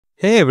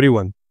Hey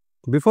everyone!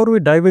 Before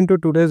we dive into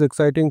today's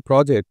exciting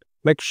project,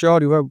 make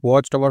sure you have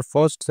watched our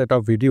first set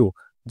of video.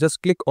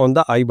 Just click on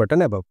the I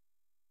button above.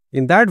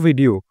 In that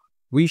video,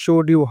 we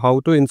showed you how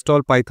to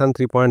install Python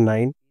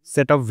 3.9,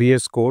 set up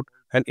VS Code,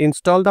 and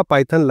install the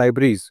Python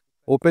libraries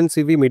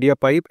OpenCV,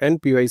 MediaPipe, and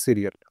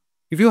PySerial.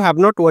 If you have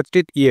not watched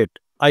it yet,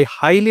 I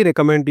highly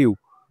recommend you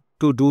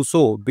to do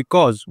so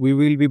because we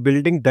will be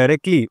building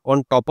directly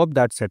on top of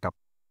that setup.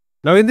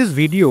 Now in this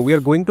video, we are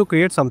going to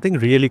create something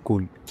really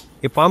cool,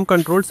 a Palm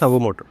Controlled Servo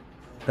Motor.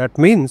 That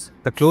means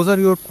the closer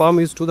your palm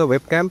is to the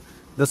webcam,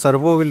 the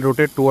servo will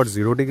rotate towards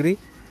 0 degree,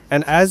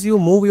 and as you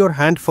move your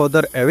hand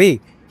further away,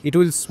 it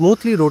will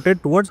smoothly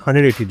rotate towards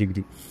 180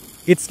 degree.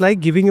 It's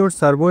like giving your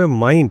servo a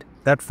mind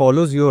that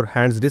follows your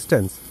hand's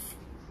distance.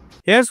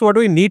 Here's what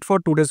we need for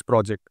today's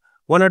project.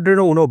 One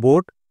Arduino Uno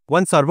board,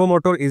 one servo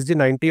motor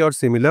SG90 or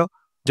similar,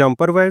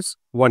 jumper wires,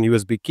 one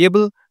USB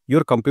cable,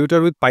 your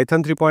computer with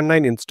Python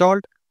 3.9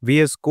 installed,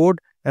 VS Code,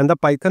 and the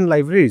Python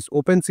libraries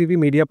OpenCV,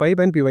 MediaPipe,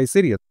 and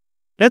PySerial.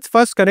 Let's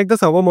first connect the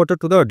servo motor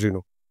to the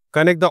Arduino.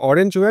 Connect the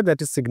orange wire,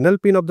 that is signal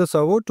pin of the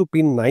servo, to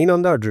pin 9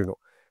 on the Arduino.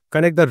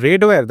 Connect the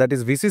red wire, that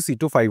is VCC,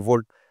 to 5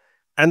 volt.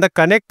 And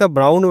connect the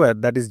brown wire,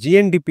 that is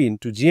GND pin,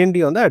 to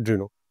GND on the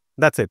Arduino.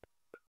 That's it.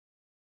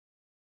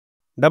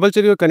 Double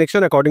check your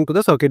connection according to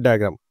the circuit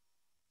diagram.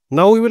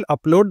 Now we will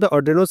upload the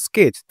Arduino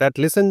sketch that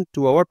listens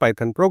to our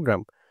Python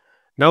program.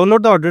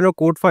 Download the Arduino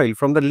code file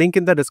from the link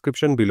in the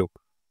description below.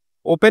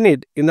 Open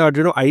it in the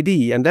Arduino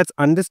IDE and let's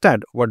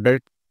understand what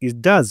it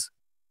does.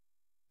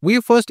 We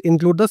first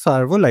include the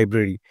servo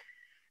library.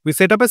 We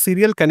set up a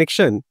serial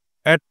connection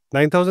at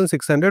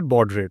 9600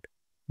 baud rate.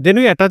 Then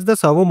we attach the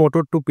servo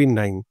motor to pin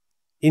 9.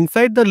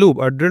 Inside the loop,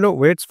 Arduino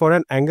waits for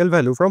an angle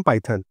value from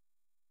Python.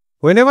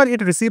 Whenever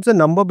it receives a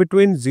number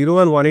between 0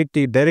 and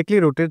 180, it directly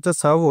rotates the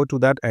servo to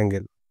that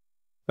angle.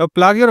 Now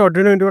plug your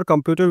Arduino into your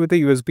computer with a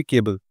USB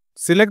cable.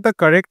 Select the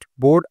correct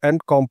board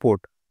and COM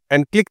port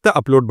and click the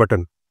upload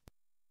button.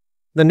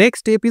 The next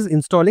step is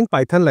installing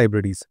Python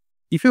libraries.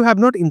 If you have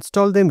not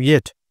installed them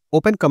yet,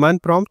 open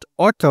command prompt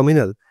or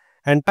terminal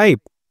and type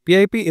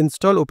pip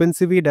install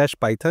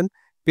opencv-python,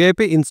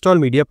 pip install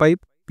MediaPipe,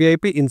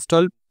 pip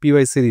install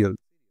PySerial.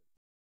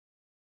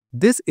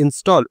 This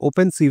install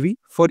OpenCV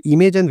for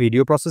image and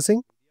video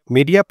processing,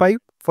 MediaPipe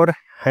for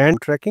hand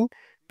tracking,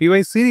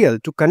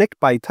 PySerial to connect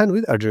Python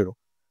with Arduino.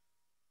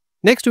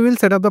 Next, we will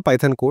set up the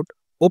Python code.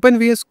 Open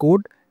VS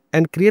Code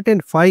and create a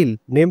file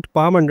named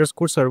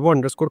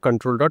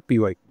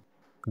palm_servo_control.py.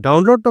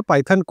 Download the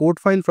Python code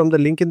file from the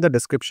link in the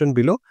description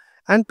below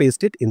and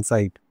paste it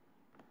inside.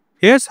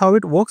 Here's how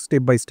it works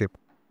step by step.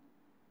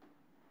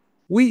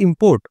 We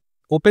import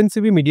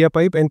OpenCV,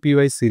 MediaPipe, and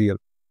PySerial.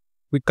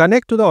 We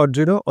connect to the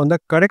Arduino on the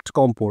correct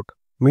COM port.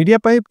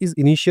 MediaPipe is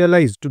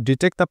initialized to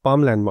detect the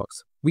palm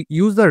landmarks. We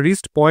use the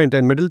wrist point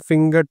and middle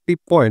finger tip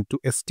point to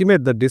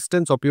estimate the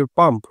distance of your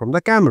palm from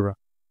the camera.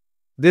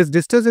 This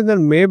distance is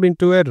then mapped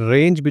into a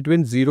range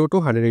between 0 to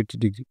 180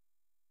 degree.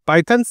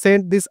 Python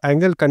sends this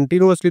angle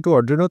continuously to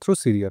Arduino through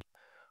serial.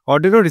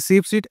 Arduino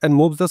receives it and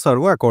moves the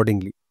servo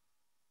accordingly.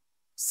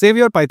 Save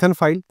your Python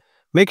file.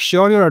 Make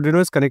sure your Arduino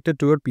is connected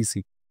to your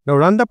PC. Now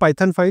run the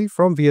Python file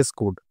from VS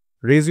Code.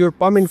 Raise your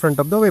palm in front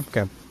of the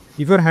webcam.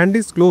 If your hand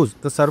is closed,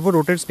 the servo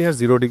rotates near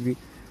 0 degree.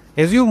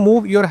 As you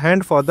move your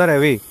hand further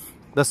away,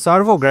 the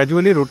servo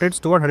gradually rotates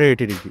toward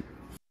 180 degree.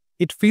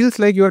 It feels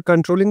like you are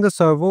controlling the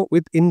servo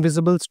with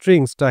invisible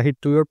strings tied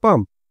to your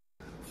palm.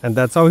 And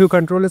that's how you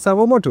control a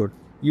servo motor,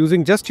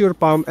 using just your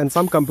palm and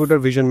some computer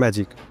vision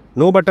magic.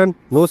 No button,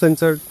 no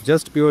sensor,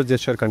 just pure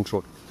gesture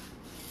control.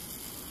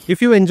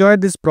 If you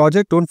enjoyed this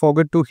project, don't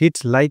forget to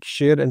hit like,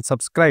 share and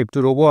subscribe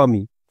to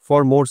RoboArmy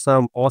for more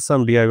some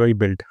awesome DIY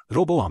build.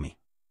 RoboArmy,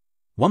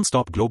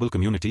 one-stop global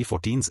community for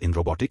teens in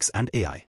robotics and AI.